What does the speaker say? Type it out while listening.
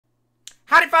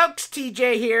Howdy folks,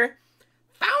 TJ here.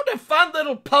 Found a fun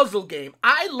little puzzle game.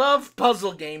 I love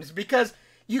puzzle games because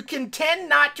you can tend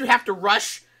not to have to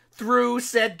rush through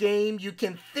said game. You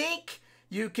can think,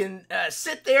 you can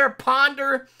sit there,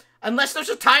 ponder, unless there's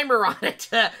a timer on it,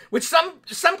 which some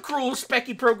cruel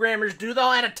specky programmers do.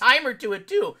 They'll add a timer to it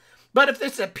too. But if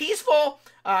it's a peaceful,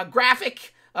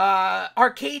 graphic,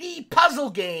 arcadey puzzle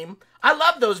game, I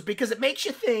love those because it makes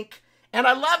you think, and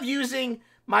I love using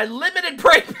my limited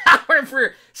brain power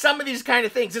for some of these kind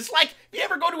of things. It's like, you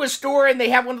ever go to a store and they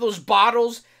have one of those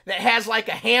bottles that has like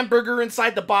a hamburger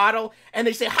inside the bottle, and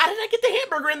they say, how did I get the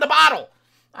hamburger in the bottle?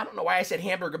 I don't know why I said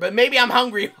hamburger, but maybe I'm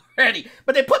hungry already.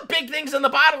 But they put big things in the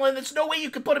bottle, and there's no way you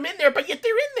could put them in there, but yet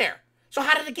they're in there. So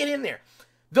how did it get in there?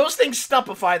 Those things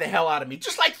stumpify the hell out of me,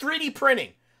 just like 3D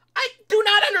printing. I do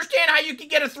not understand how you can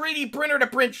get a 3D printer to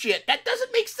print shit. That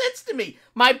doesn't make sense to me.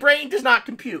 My brain does not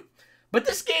compute. But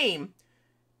this game,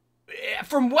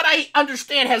 from what I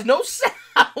understand, has no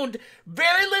sound,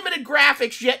 very limited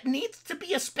graphics, yet needs to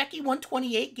be a Specky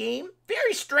 128 game.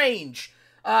 Very strange.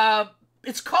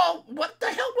 It's called, what the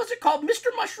hell was it called? Mr.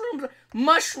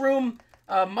 Mushroom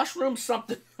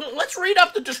something. Let's read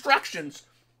up the instructions,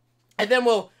 and then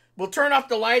we'll turn off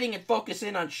the lighting and focus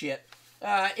in on shit.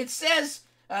 It says,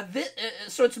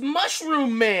 so it's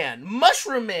Mushroom Man, not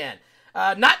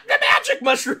the Magic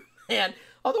Mushroom Man.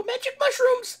 Although magic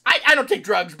mushrooms, I don't take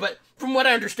drugs, but from what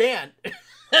I understand,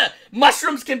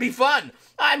 mushrooms can be fun.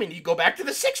 I mean, you go back to the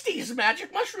 60s,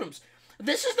 magic mushrooms.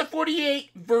 This is the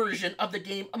 48 version of the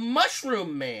game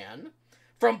Mushroom Man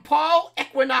from Paul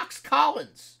Equinox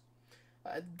Collins.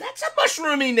 That's a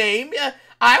mushroomy name.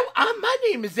 My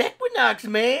name is Equinox,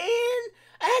 man.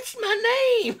 That's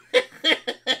my name.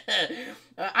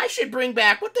 I should bring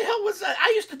back, what the hell was that?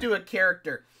 I used to do a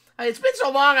character. It's been so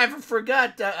long I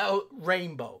forgot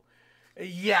Rainbow.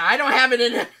 Yeah, I don't have it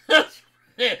in.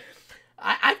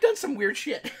 I've done some weird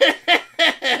shit.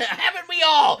 Haven't we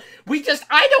all?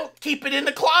 I don't keep it in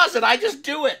the closet. I just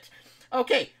do it.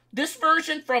 Okay, this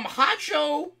version from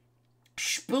Hajo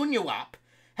Spunyuap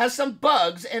has some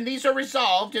bugs, and these are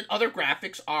resolved and other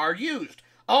graphics are used.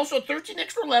 Also, 13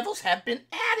 extra levels have been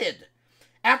added.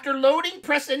 After loading,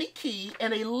 press any key,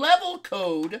 and a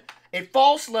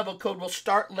false level code will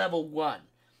start level 1.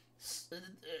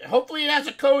 Hopefully it has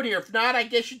a code here. If not, I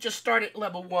guess you just start at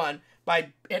level 1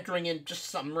 by entering in just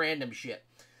some random shit.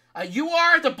 You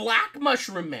are the Black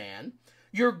Mushroom Man.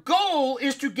 Your goal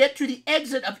is to get to the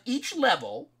exit of each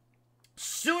level,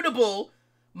 suitable,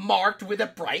 marked with a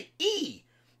bright E.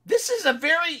 This is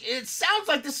it sounds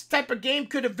like this type of game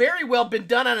could have very well been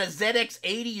done on a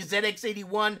ZX80,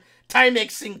 ZX81,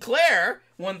 Timex Sinclair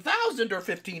 1000 or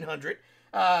 1500.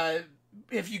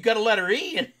 If you got a letter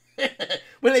E.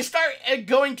 When they start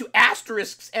going to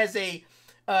asterisks as a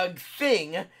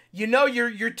thing, you know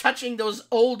you're touching those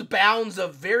old bounds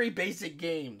of very basic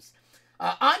games.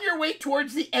 On your way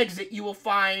towards the exit, you will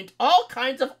find all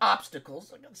kinds of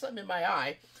obstacles. I got something in my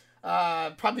eye.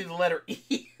 Probably the letter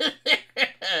E.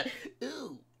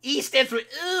 Ooh. E stands for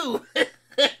ooh.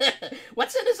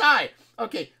 What's in his eye?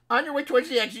 Okay, on your way towards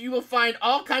the exit, you will find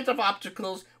all kinds of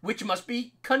obstacles which must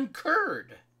be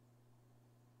concurred.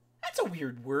 That's a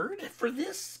weird word for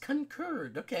this.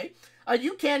 Concurred, okay.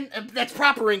 You can, that's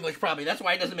proper English probably, that's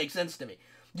why it doesn't make sense to me.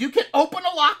 You can open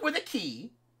a lock with a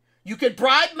key. You can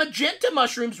bribe magenta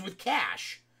mushrooms with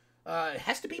cash. It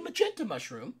has to be magenta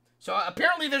mushroom. So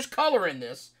apparently there's color in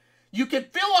this. You can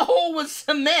fill a hole with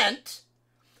cement.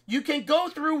 You can go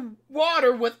through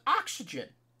water with oxygen.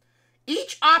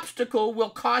 Each obstacle will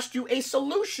cost you a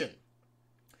solution.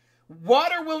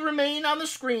 Water will remain on the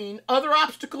screen. Other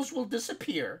obstacles will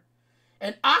disappear.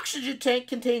 An oxygen tank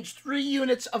contains 3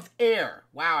 units of air.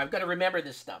 Wow, I've got to remember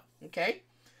this stuff, okay?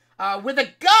 With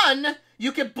a gun,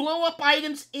 you can blow up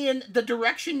items in the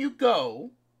direction you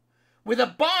go. With a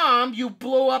bomb, you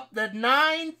blow up the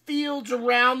 9 fields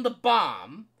around the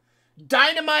bomb.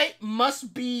 Dynamite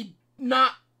must be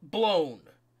not blown.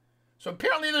 So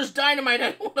apparently there's dynamite. I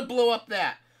don't want to blow up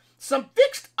that.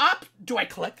 Do I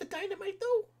collect the dynamite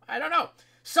though? I don't know.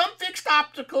 Some fixed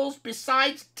obstacles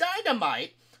besides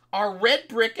dynamite are red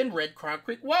brick and red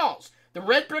concrete walls. The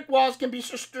red brick walls can be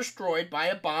destroyed by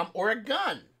a bomb or a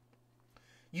gun.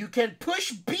 You can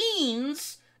push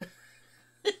beans.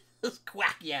 This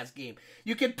quacky ass game.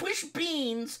 You can push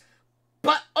beans,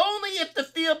 but only if the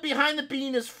field behind the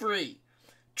bean is free.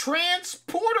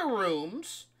 Transporter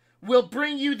rooms will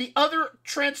bring you to the other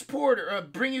transporter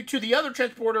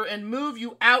and move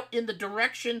you out in the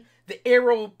direction the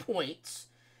arrow points.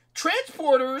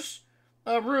 Transporters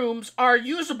rooms are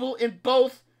usable in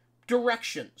both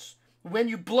directions. When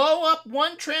you blow up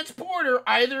one transporter,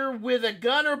 either with a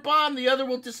gun or bomb, the other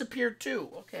will disappear too.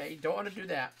 Okay, don't want to do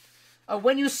that.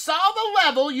 When you solve a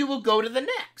level, you will go to the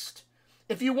next.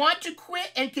 If you want to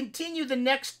quit and continue the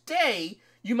next day,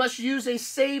 you must use a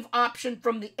save option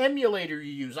from the emulator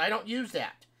you use. I don't use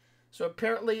that. So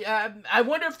apparently, I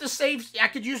wonder if I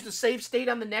could use the save state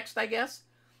on the next, I guess.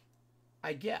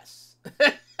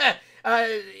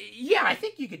 Yeah, I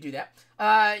think you could do that.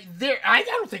 I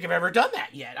don't think I've ever done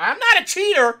that yet. I'm not a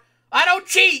cheater. I don't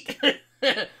cheat.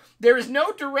 There is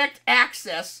no direct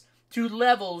access to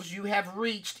levels you have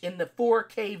reached in the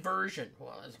 4K version.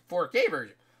 Well, it's a 4K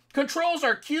version. Controls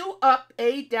are Q up,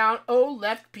 A down, O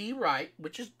left, P right,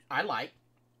 which is I like.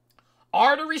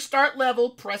 R to restart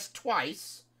level, press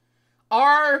twice.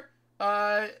 R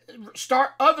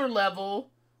start other level,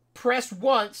 press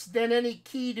once, then any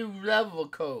key to level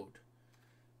code.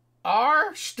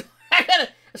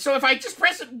 So if I just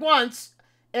press it once,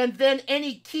 and then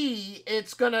any key,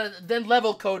 it's gonna then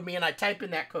level code me, and I type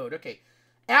in that code. Okay.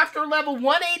 After level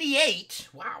 188,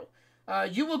 wow,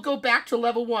 you will go back to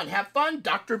level 1. Have fun,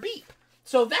 Dr. Beep.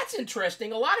 So that's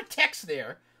interesting. A lot of text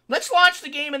there. Let's launch the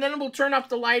game, and then we'll turn off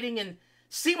the lighting and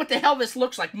see what the hell this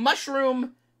looks like.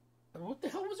 Mushroom, what the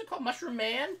hell was it called? Mushroom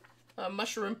Man?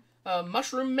 Mushroom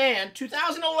Man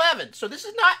 2011. So this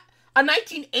is not a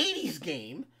 1980s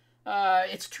game.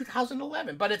 It's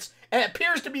 2011, but it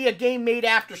appears to be a game made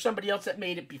after somebody else that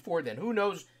made it before then. Who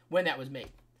knows when that was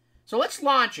made? So let's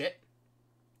launch it.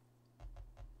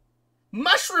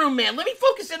 Mushroom Man. Let me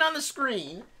focus in on the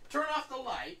screen. Turn off the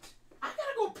light. I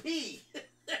gotta go pee.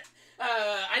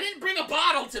 I didn't bring a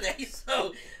bottle today,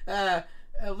 so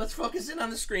let's focus in on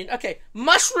the screen. Okay,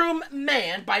 Mushroom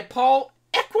Man by Paul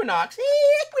Equinox. Hey,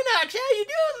 Equinox, how you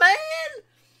doing, man?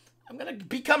 I'm gonna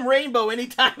become rainbow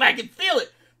anytime I can feel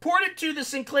it. Ported to the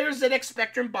Sinclair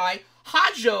ZXSpectrum by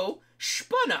Hajo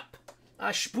Spunup.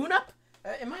 Spunup?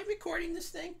 Am I recording this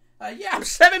thing? Yeah, I'm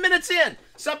 7 minutes in.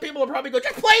 Some people will probably go,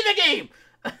 just play the game.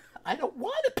 I don't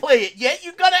want to play it yet.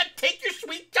 You gotta take your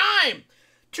sweet time.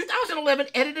 2011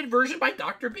 edited version by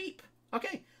Dr. Beep.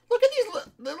 Okay, look at these.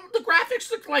 The graphics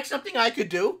look like something I could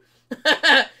do.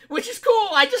 Which is cool.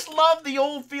 I just love the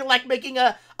old feel like making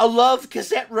a love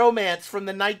cassette romance from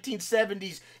the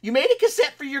 1970s. You made a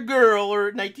cassette for your girl,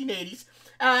 or 1980s,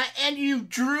 and you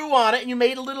drew on it, and you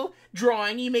made a little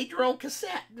drawing. You made your own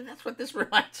cassette. That's what this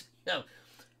reminds me of.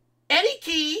 Any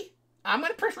key, I'm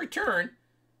going to press return,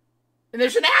 and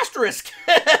there's an asterisk.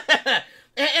 And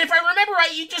if I remember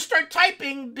right, you just start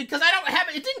typing, because I don't have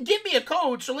it. It didn't give me a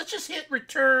code, so let's just hit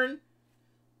return.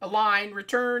 A line,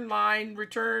 return,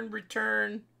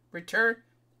 return.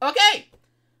 Okay.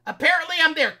 Apparently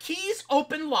I'm there. Keys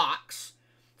open locks.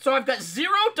 So I've got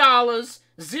 $0,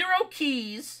 0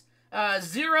 keys,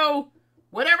 0,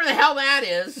 whatever the hell that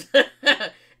is,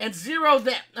 and 0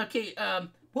 that. Okay,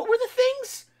 what were the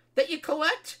things that you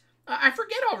collect? I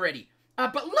forget already.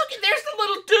 But look, there's the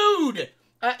little dude.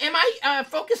 Am I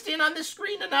focused in on this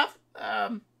screen enough?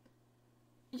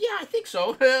 Yeah, I think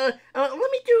so. Let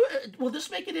me do. Will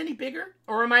this make it any bigger,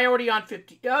 or am I already on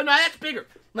 50? Oh no, that's bigger.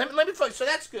 Let me focus. So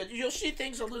that's good. You'll see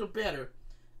things a little better.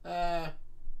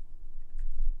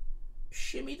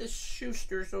 Shimmy the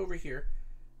Schusters over here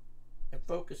and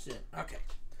focus in. Okay.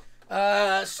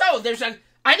 So there's a.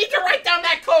 I need to write down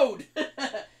that code.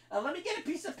 Let me get a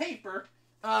piece of paper.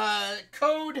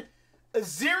 Code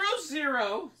 0000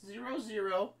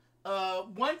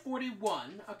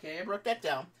 141. Okay, I wrote that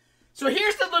down. So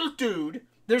here's the little dude.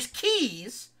 There's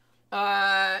keys,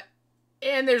 and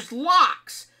there's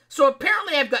locks. So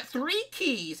apparently I've got 3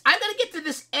 keys. I've got to get to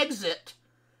this exit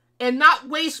and not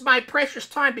waste my precious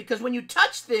time, because when you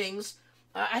touch things,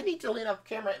 I need to lean off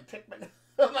camera and pick my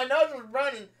my nose is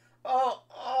running. Oh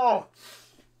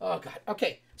God.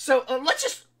 Okay, so let's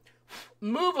just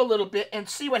move a little bit and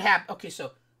see what happens. Okay,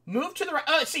 so move to the right.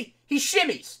 Oh, see, he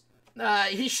shimmies.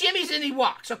 He shimmies and he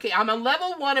walks. Okay, I'm on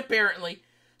level 1 apparently.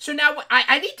 So now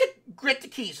I need to grit the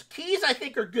keys. Keys I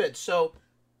think are good. So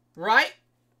right,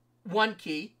 1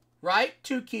 key, right,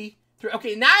 2 key, 3.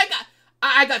 Okay, now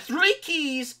I got 3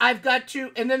 keys. I've got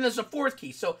 2, and then there's a 4th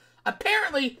key. So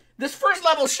apparently this first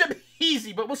level should be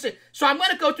easy, but we'll see. So I'm going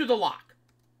to go through the lock,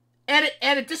 and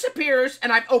it disappears,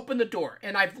 and I've opened the door,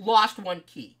 and I've lost 1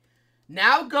 key.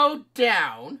 Now go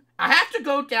down. I have to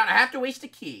go down. I have to waste a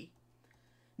key.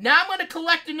 Now I'm going to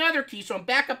collect another key, so I'm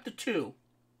back up to 2.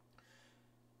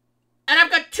 And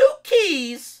I've got 2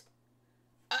 keys,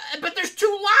 but there's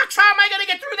 2 locks. How am I going to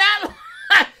get through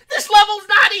that? This level's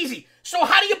not easy. So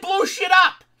how do you blow shit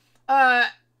up?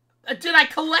 Did I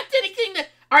collect anything?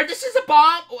 This is a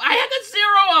bomb. I got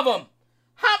 0 of them.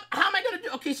 How am I going to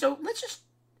do? Okay, so let's just.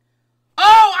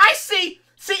 Oh, I see.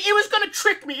 See, it was going to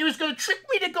trick me. It was going to trick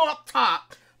me to go up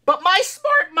top. But my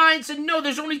smart mind said, no,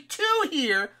 there's only 2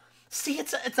 here. See,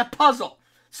 it's a puzzle.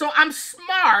 So I'm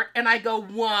smart, and I go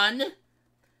 1,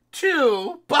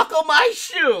 2, buckle my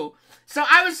shoe. So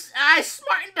I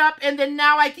smartened up, and then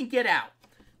now I can get out.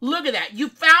 Look at that. You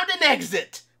found an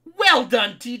exit. Well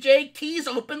done, TJ. Keys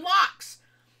open locks.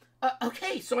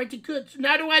 Okay, so I did good. So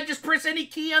now do I just press any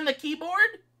key on the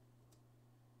keyboard?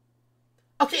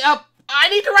 Okay, I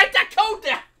need to write that code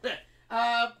down.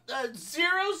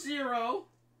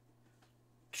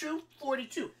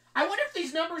 00242. I wonder if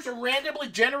these numbers are randomly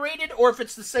generated or if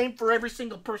it's the same for every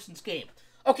single person's game.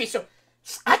 Okay, so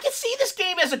I can see this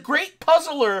game as a great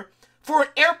puzzler for an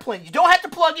airplane. You don't have to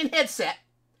plug in headset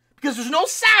because there's no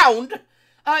sound.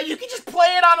 You can just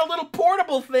play it on a little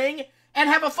portable thing and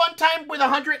have a fun time with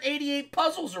 188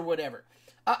 puzzles or whatever.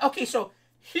 Okay, so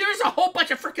here's a whole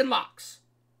bunch of freaking locks.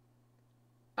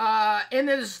 And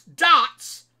there's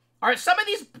dots. All right, some of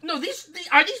these, no,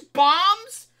 are these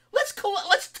bombs? Let's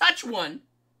touch one.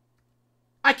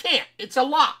 I can't. It's a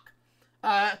lock.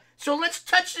 So let's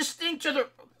touch this thing to the...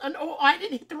 oh, I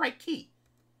didn't hit the right key.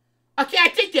 Okay, I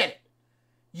did get it.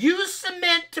 Use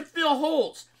cement to fill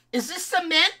holes. Is this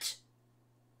cement?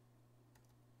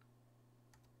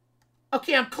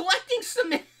 Okay, I'm collecting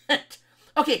cement.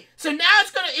 Okay, so now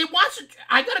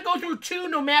I gotta go through 2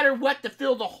 no matter what to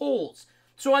fill the holes.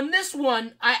 So on this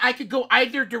one, I could go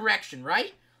either direction,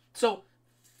 right? So,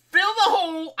 fill the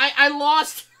hole. I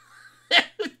lost...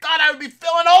 thought I would be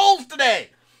filling holes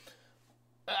today.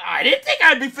 I didn't think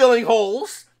I'd be filling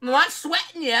holes. I'm not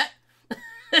sweating yet.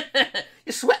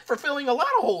 You sweat for filling a lot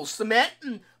of holes. Cement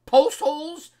and post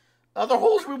holes. Other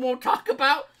holes we won't talk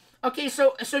about. Okay,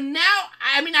 so now,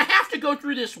 I have to go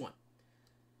through this one.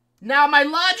 Now, my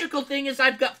logical thing is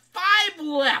I've got 5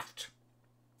 left.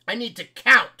 I need to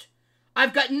count.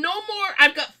 I've got no more.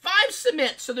 I've got 5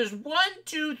 cement. So there's 1,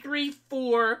 2, 3,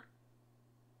 4...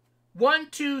 1,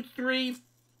 2, 3...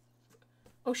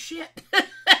 Oh, shit.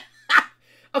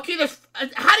 Okay, there's...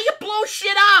 How do you blow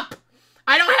shit up?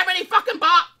 I don't have any fucking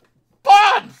bombs.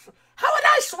 How would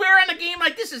I swear on a game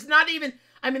like this? It's not even...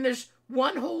 there's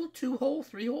 1 hole, 2 hole,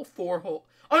 3 hole, 4 hole.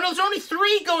 Oh, no, there's only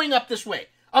 3 going up this way.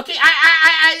 Okay,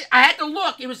 I had to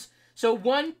look. It was... So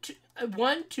 1,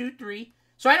 2, 3...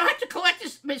 So I don't have to collect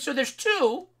this... So there's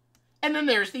 2, and then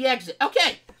there's the exit.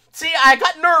 Okay. See, I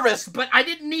got nervous, but I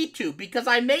didn't need to because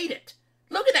I made it.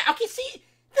 Look at that. Okay, see,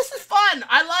 this is fun.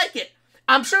 I like it.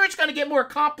 I'm sure it's going to get more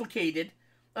complicated.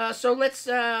 So let's,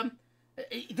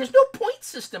 there's no point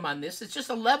system on this. It's just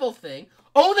a level thing.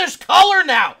 Oh, there's color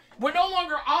now. We're no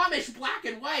longer Amish black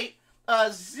and white.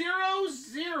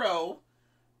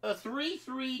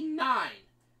 00339.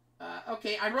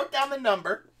 Okay, I wrote down the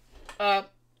number.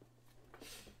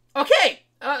 Okay.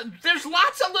 There's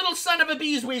lots of little son of a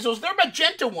bees weasels. They're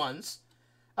magenta ones.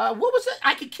 What was it?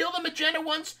 I could kill the magenta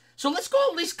ones. So let's go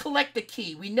at least collect the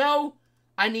key. We know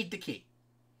I need the key.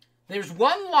 There's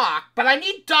 1 lock, but I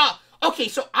need Okay,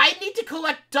 so I need to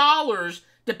collect dollars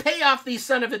to pay off these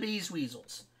son of a bees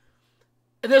weasels.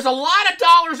 There's a lot of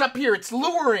dollars up here. It's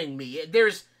luring me.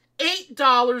 There's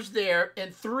 $8 there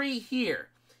and 3 here.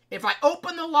 If I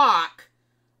open the lock...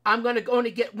 I'm going to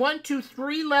only get 1, 2,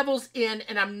 3 levels in,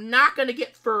 and I'm not going to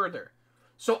get further.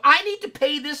 So I need to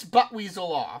pay this butt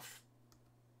weasel off.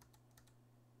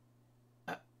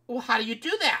 Well, how do you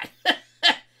do that?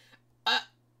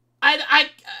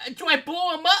 Do I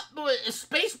blow him up with a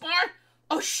space bar?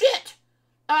 Oh, shit.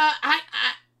 I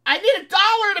need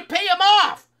 $1 to pay him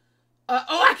off.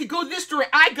 Oh, I could go this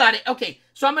direction. I got it. Okay,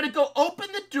 so I'm going to go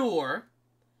open the door,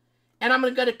 and I'm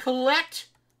going to collect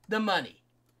the money.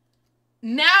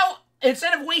 Now,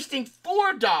 instead of wasting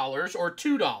 $4 or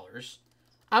 $2,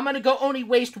 I'm going to go only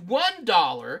waste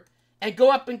 $1 and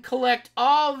go up and collect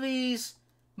all these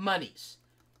monies.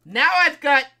 Now I've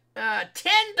got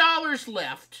 $10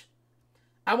 left.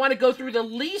 I want to go through the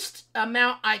least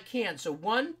amount I can. So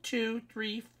 1, 2,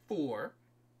 3, 4.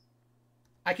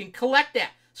 I can collect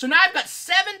that. So now I've got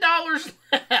 $7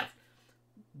 left.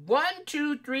 1,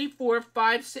 2, 3, 4,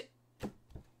 5, 6...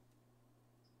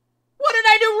 What did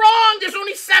I do wrong? There's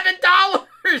only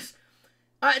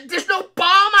 $7. There's no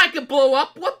bomb I can blow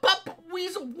up. What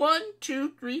weasel? 1,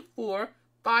 2, 3, 4,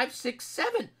 5, 6,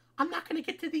 7. I'm not going to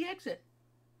get to the exit.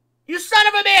 You son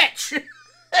of a bitch!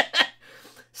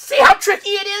 See how tricky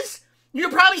it is?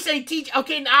 You're probably saying, TJ,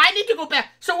 okay, now I need to go back.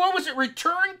 So what was it?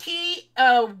 Return key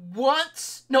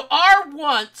once. No, R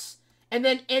once, and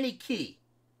then any key.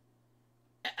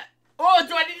 Oh,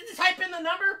 do I need to type in the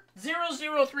number?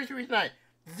 00339.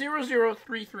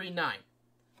 00339.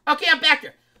 Okay, I'm back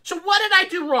there. So what did I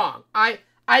do wrong? I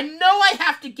know I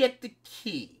have to get the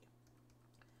key.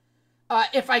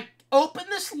 If I open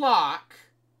this lock,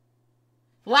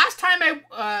 last time did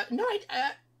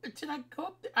I go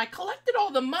up there? I collected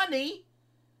all the money.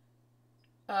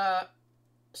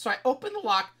 So I open the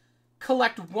lock,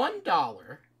 collect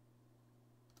 $1.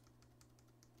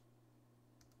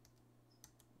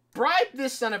 Bribe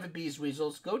this son of a bees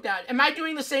weasels. Go down. Am I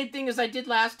doing the same thing as I did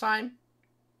last time?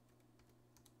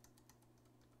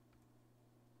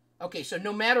 Okay, so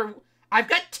no matter... I've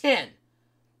got 10.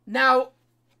 Now...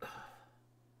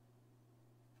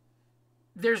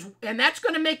 And that's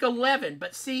going to make 11.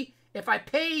 But see, if I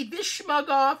pay this schmug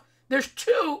off, there's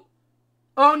 2.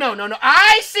 Oh, no.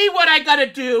 I see what I got to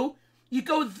do. You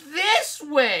go this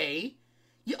way.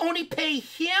 You only pay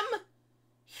him,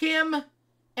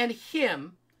 and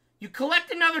him. You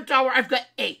collect another $1. I've got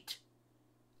 8.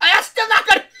 That's still not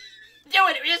going to do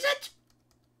it, is it?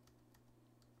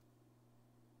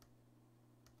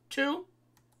 2.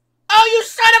 Oh, you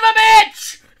son of a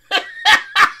bitch!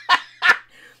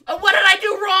 What did I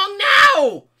do wrong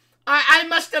now? I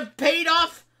must have paid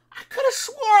off. I could have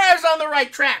swore I was on the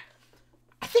right track.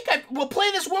 I think we'll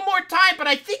play this one more time, but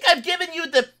I think I've given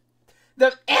you the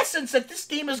essence that this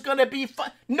game is going to be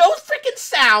fun. No freaking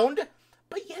sound,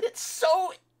 but yet it's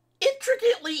so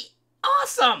intricately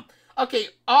awesome. Okay,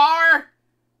 our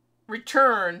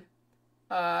return,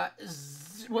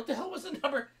 what the hell was the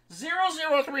number?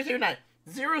 00339.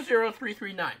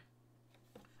 00339.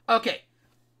 Okay,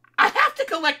 I have to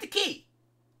collect the key.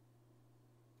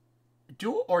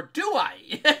 Do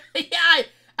I? Yeah,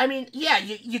 I mean, yeah,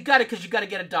 you got it because you got to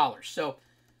get $1. So,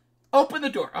 open the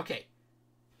door. Okay.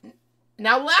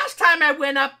 Now, last time I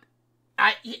went up,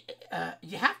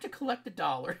 you have to collect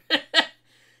 $1.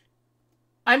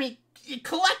 I mean, you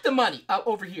collect the money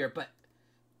over here, but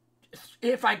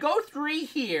if I go 3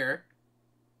 here,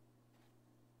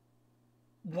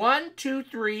 1, 2,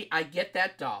 3, I get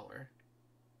that $1.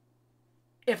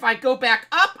 If I go back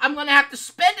up, I'm going to have to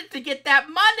spend it to get that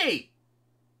money.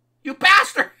 You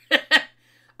bastard!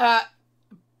 No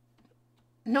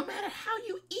matter how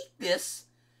you eat this,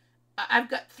 I've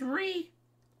got 3.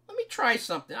 Let me try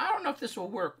something. I don't know if this will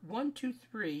work. 1, 2,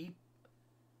 3.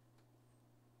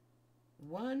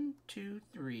 1, 2,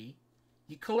 3.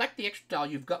 You collect the extra $1.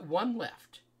 You've got 1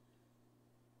 left.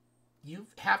 You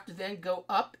have to then go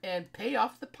up and pay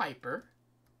off the piper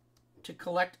to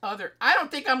collect other. I don't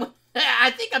think I'm.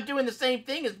 I think I'm doing the same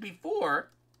thing as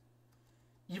before.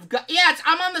 You've got. Yeah,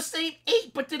 I'm on the same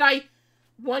 8, but did I?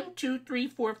 1, 2, 3,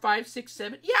 4, 5, 6,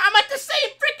 7. Yeah, I'm at the same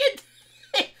freaking.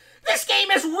 This game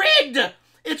is rigged.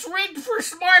 It's rigged for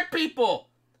smart people.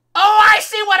 Oh, I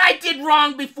see what I did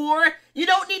wrong before. You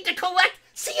don't need to collect.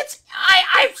 See,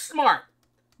 I'm smart.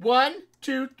 1,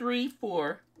 2, 3,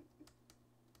 4.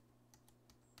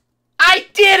 I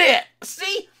did it.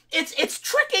 See, it's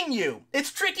tricking you.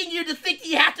 It's tricking you to think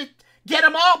you have to get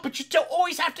them all, but you don't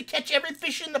always have to catch every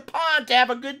fish in the pond to have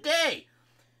a good day.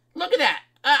 Look at that.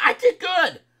 I did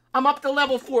good. I'm up to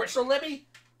level 4. So let me.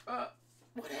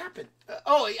 What happened?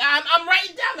 I'm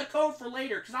writing down the code for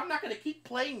later because I'm not going to keep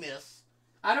playing this.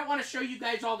 I don't want to show you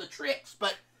guys all the tricks,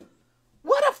 but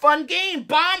what a fun game.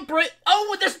 Bomb break.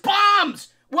 Oh, there's bombs.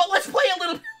 Well, let's play a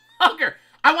little bit longer.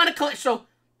 I want to collect. So,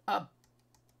 oh,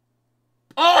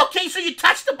 okay. So you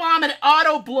touch the bomb and it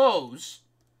auto blows.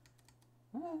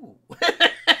 Ooh.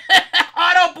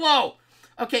 Auto blow.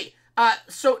 Okay.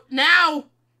 So now,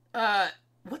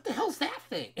 what the hell's that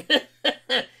thing?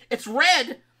 It's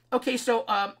red. Okay, so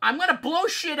I'm gonna blow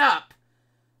shit up.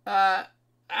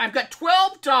 I've got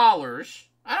 $12.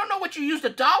 I don't know what you use the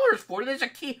dollars for. There's a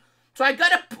key. So I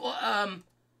gotta.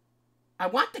 I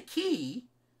want the key.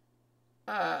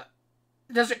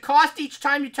 Does it cost each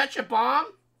time you touch a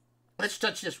bomb? Let's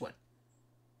touch this one.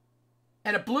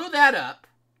 And it blew that up.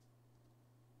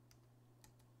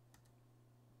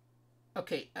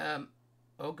 Okay.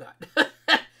 Oh God.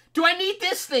 Do I need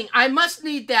this thing? I must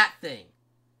need that thing.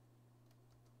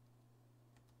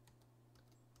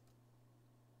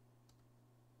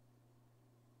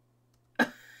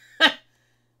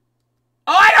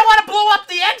 Oh, I don't want to blow up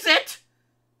the exit!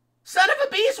 Son of a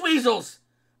bees weasels!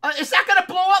 Is that going to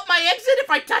blow up my exit if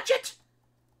I touch it?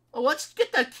 Well, let's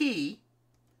get the key.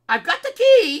 I've got the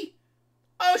key!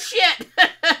 Oh, shit!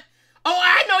 Oh,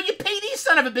 I know, you pay these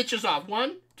son of a bitches off.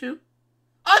 1, 2.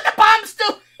 Oh, the bomb's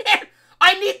still here!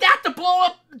 I need that to blow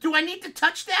up. Do I need to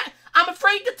touch that? I'm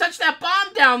afraid to touch that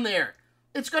bomb down there.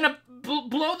 It's going to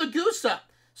blow the goose up.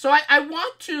 So I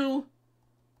want to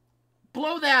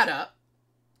blow that up.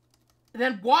 And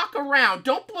then walk around.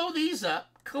 Don't blow these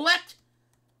up. Collect.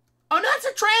 Oh, no, it's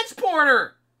a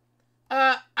transporter.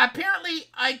 Apparently,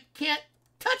 I can't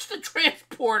touch the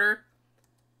transporter.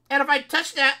 And if I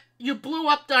touch that, you blew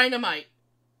up dynamite.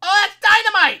 Oh, that's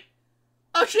dynamite!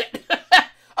 Oh, shit.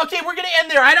 Okay, we're going to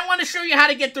end there. I don't want to show you how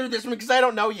to get through this one because I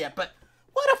don't know yet, but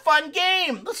what a fun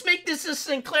game. Let's make this a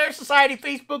Sinclair Society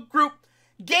Facebook group.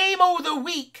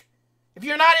 Game-O-The-Week. If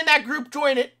you're not in that group,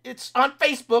 join it. It's on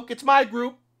Facebook. It's my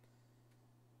group.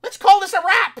 Let's call this a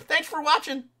wrap. Thanks for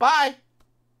watching. Bye.